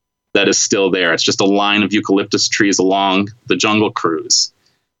that is still there. It's just a line of eucalyptus trees along the Jungle Cruise.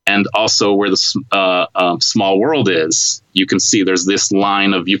 And also where the Small World is, you can see there's this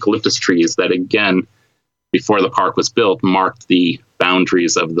line of eucalyptus trees that, again, before the park was built, marked the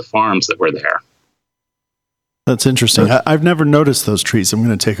boundaries of the farms that were there. That's interesting. I've never noticed those trees. I'm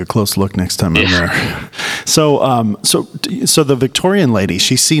going to take a close look next time I'm there. So the Victorian lady,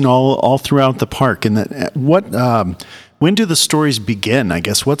 she's seen all throughout the park. And when do the stories begin? I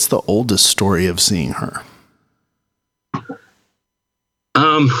guess, what's the oldest story of seeing her?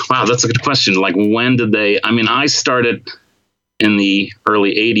 Wow, that's a good question. Like, when did they? I mean, I started in the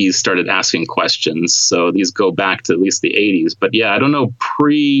early 80s, started asking questions. So these go back to at least the 80s. But yeah, I don't know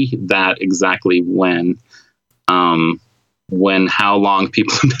pre that exactly when how long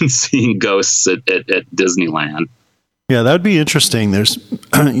people have been seeing ghosts at Disneyland. Yeah, that would be interesting. There's,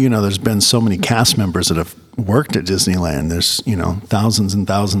 there's been so many cast members that have worked at Disneyland. There's, thousands and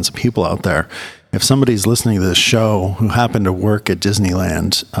thousands of people out there. If somebody's listening to this show who happened to work at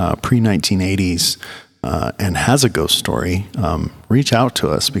Disneyland pre-1980s and has a ghost story, reach out to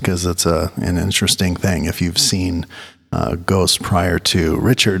us, because it's an interesting thing if you've seen ghosts prior to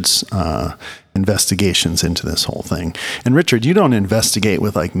Richard's investigations into this whole thing. And Richard, you don't investigate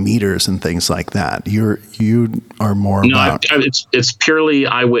with like meters and things like that. You are more about... No, it's purely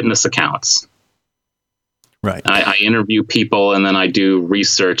eyewitness accounts. Right. I interview people and then I do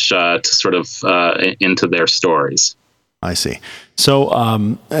research to sort of into their stories. I see.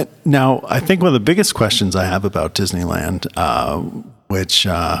 So now I think one of the biggest questions I have about Disneyland, which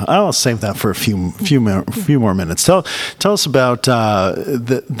I'll save that for a few more minutes. Tell us about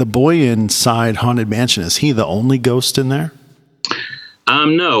the boy inside Haunted Mansion. Is he the only ghost in there?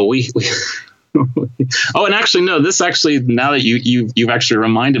 No, we Oh, and actually, no. This actually, now that you've actually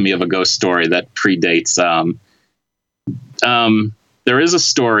reminded me of a ghost story that predates. There is a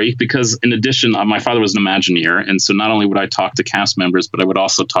story, because in addition, my father was an Imagineer, and so not only would I talk to cast members, but I would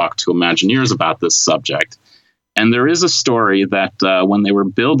also talk to Imagineers about this subject. And there is a story that when they were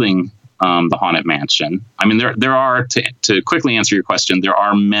building the Haunted Mansion, I mean, there are, to quickly answer your question, there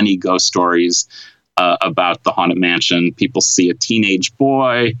are many ghost stories about the Haunted Mansion. People see a teenage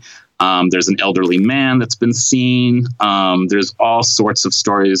boy. There's an elderly man that's been seen. There's all sorts of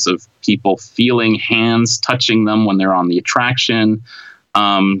stories of people feeling hands touching them when they're on the attraction,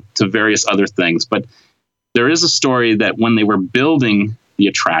 to various other things. But there is a story that when they were building the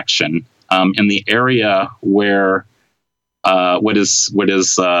attraction, in the area where what is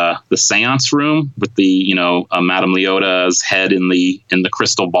the seance room with the Madame Leota's head in the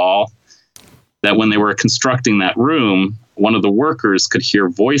crystal ball, that when they were constructing that room, one of the workers could hear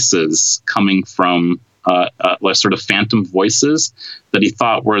voices coming from like sort of phantom voices that he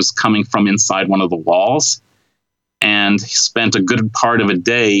thought was coming from inside one of the walls. And he spent a good part of a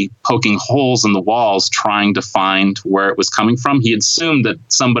day poking holes in the walls trying to find where it was coming from. He assumed that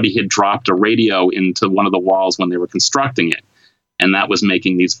somebody had dropped a radio into one of the walls when they were constructing it, and that was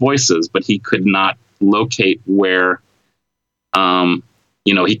making these voices, but he could not locate where,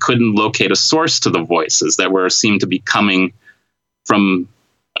 he couldn't locate a source to the voices that seemed to be coming from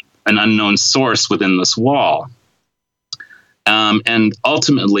an unknown source within this wall. And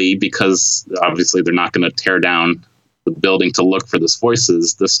ultimately, because obviously they're not going to tear down the building to look for these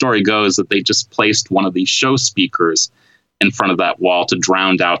voices, the story goes that they just placed one of these show speakers in front of that wall to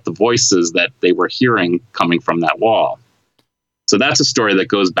drown out the voices that they were hearing coming from that wall. So that's a story that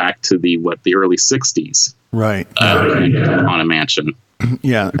goes back to the early 60s. Right. Haunted Mansion.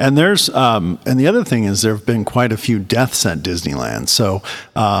 Yeah, and there's and the other thing is there have been quite a few deaths at Disneyland. So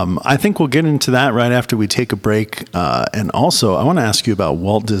I think we'll get into that right after we take a break. And also, I want to ask you about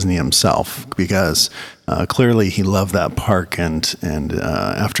Walt Disney himself, because clearly he loved that park. And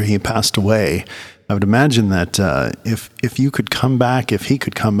after he passed away, I would imagine that if you could come back, if he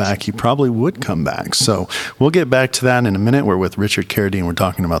could come back, he probably would come back. So we'll get back to that in a minute. We're with Richard Carradine. We're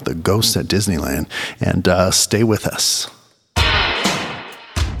talking about the ghosts at Disneyland. And stay with us.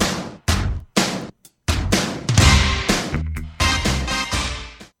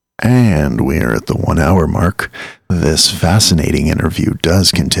 And we're at the 1 hour mark. This fascinating interview does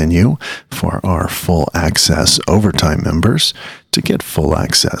continue for our full access overtime members. To get full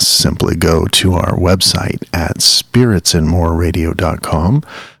access, simply go to our website at spiritsandmoreradio.com.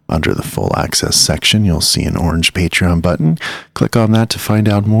 Under the full access section, you'll see an orange Patreon button. Click on that to find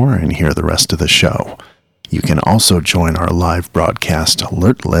out more and hear the rest of the show. You can also join our live broadcast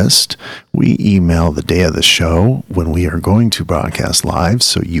alert list. We email the day of the show when we are going to broadcast live,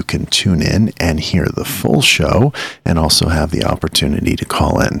 so you can tune in and hear the full show and also have the opportunity to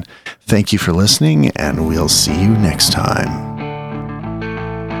call in. Thank you for listening, and we'll see you next time.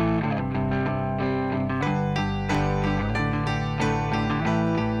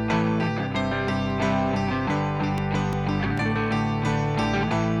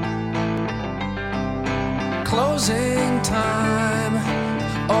 Closing time,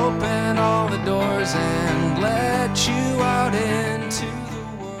 open all the doors and let you out into